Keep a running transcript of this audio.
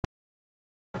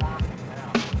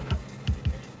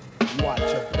watch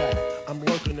your back. I'm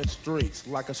lurking the streets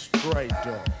like a stray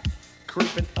dog,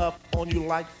 creeping up on you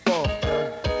like fog,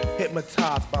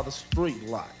 hypnotized by the street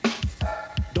light.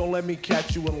 Don't let me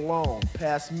catch you alone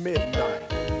past midnight.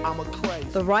 I'm a crazy.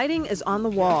 The writing is on the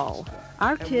wall.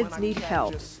 Our kids need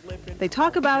help. They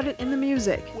talk about it in the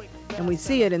music, and we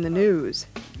see it in the news.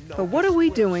 But what are we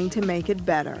doing to make it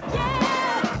better?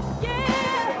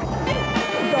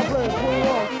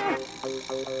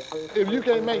 If you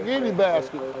can't make any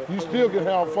basket, you still can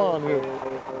have fun here.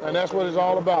 And that's what it's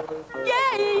all about.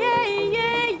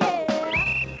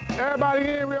 Everybody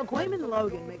in real quick. Waymon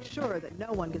Logan makes sure that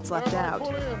no one gets left out.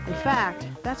 In fact,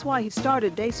 that's why he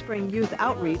started Dayspring Youth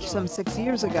Outreach some 6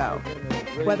 years ago.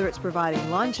 Whether it's providing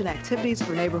lunch and activities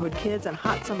for neighborhood kids on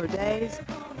hot summer days,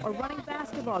 or running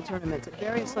basketball tournaments at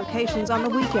various locations on the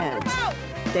weekends,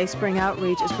 Dayspring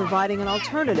Outreach is providing an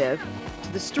alternative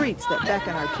to the streets that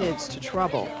beckon our kids to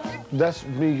trouble. That's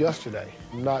me yesterday,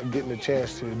 not getting a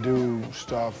chance to do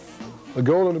stuff. The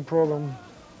goal of the program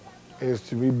is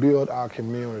to rebuild our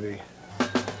community.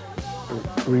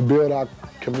 Rebuild our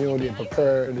community and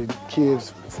prepare the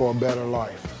kids for a better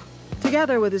life.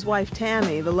 Together with his wife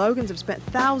Tammy, the Logans have spent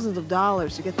thousands of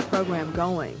dollars to get the program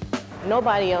going.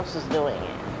 Nobody else is doing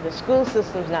it. The school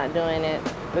system's not doing it.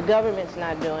 The government's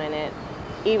not doing it.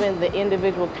 Even the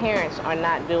individual parents are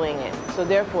not doing it. So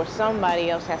therefore,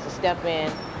 somebody else has to step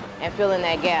in and fill in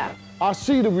that gap. I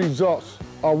see the results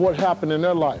of what happened in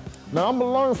their life. Now, I'm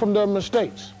gonna learn from their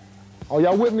mistakes. Are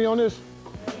y'all with me on this?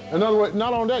 In other words,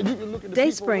 not on that, you can look at the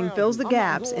Dayspring fills the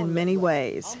gaps in many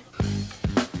ways.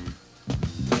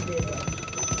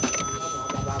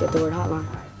 Get the Word Hotline.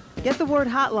 Get the Word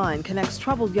Hotline connects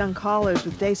troubled young callers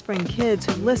with Dayspring kids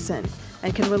who listen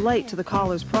and can relate to the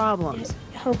callers' problems.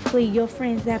 Hopefully your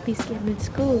friends that be skipping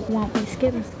school won't be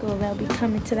skipping school. They'll be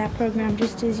coming to that program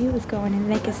just as you was going,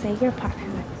 and they can say you're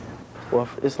popular. Well,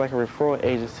 it's like a referral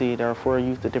agency that refer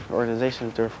youth to different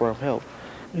organizations to refer help.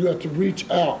 You have to reach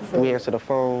out. We answer the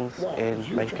phones, and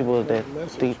like people that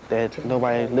think that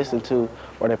nobody listens to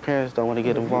or their parents don't want to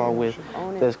get involved with,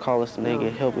 just call us and they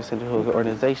get help and send it to an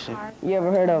organization. You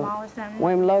ever heard of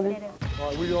Waymon Logan?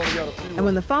 And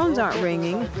when the phones aren't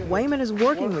ringing, Waymon is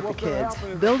working with the kids,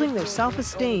 building their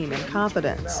self-esteem and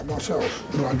confidence.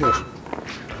 Myself, like this.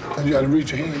 And you got to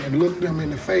reach your hand and look them in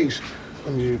the face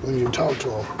when you talk to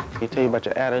them. He'll tell you about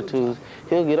your attitudes.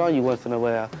 He'll get on you once in a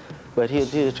while, but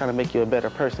he'll try to make you a better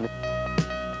person.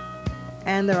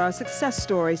 And there are success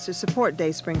stories to support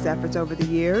Dayspring's efforts over the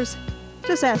years.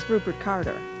 Just ask Rubert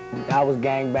Carter. I was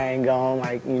gangbang on,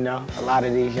 like, you know, a lot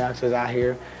of these youngsters out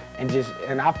here.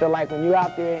 And I feel like when you're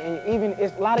out there, and even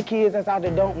it's a lot of kids that's out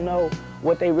there don't know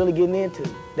what they really getting into.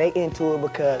 They into it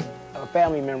because a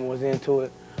family member was into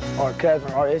it, or a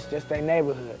cousin, or it's just their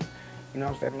neighborhood. You know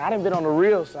what I'm saying? And I done been on the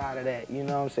real side of that, you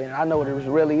know what I'm saying? I know what it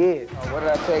really is. What did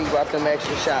I tell you about them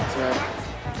extra shots, man?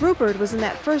 Rupert was in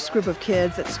that first group of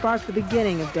kids that sparked the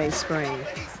beginning of Dayspring.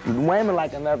 Waymon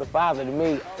like another father to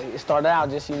me. It started out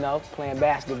just, you know, playing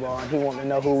basketball, and he wanted to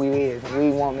know who he is, and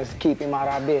we wanted to keep him out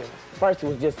of our business. First, it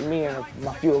was just me and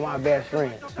a few of my best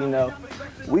friends, you know.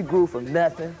 We grew from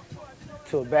nothing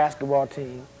to a basketball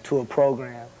team, to a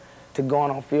program, to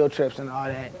going on field trips and all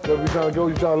that. Every time you go,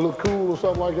 you try to look cool or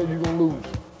something like that, you're going to lose.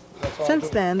 Since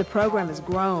then, the program has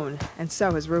grown, and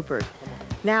so has Rupert.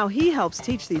 Now he helps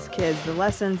teach these kids the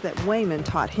lessons that Waymon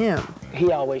taught him.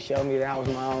 He always showed me that I was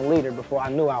my own leader before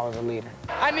I knew I was a leader.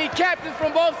 I need captains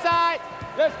from both sides.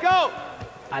 Let's go.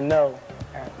 I know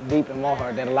deep in my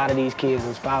heart that a lot of these kids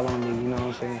is following me, you know what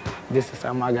I'm saying? This is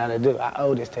something I gotta do. I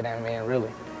owe this to that man, really.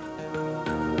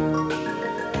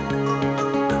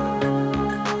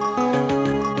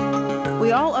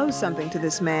 We all owe something to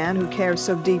this man who cares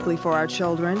so deeply for our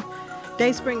children.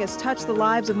 Dayspring has touched the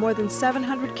lives of more than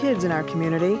 700 kids in our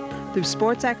community through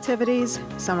sports activities,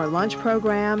 summer lunch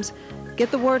programs,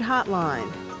 Get the Word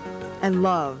Hotline, and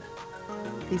love.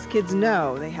 These kids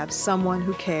know they have someone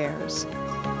who cares.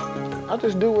 I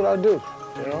just do what I do,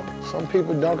 you know. Some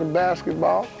people dunk a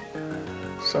basketball,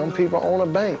 some people own a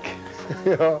bank.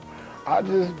 You know, I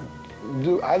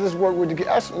just work with the kids.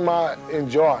 That's my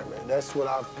enjoyment. That's what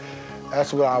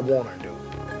I want to do.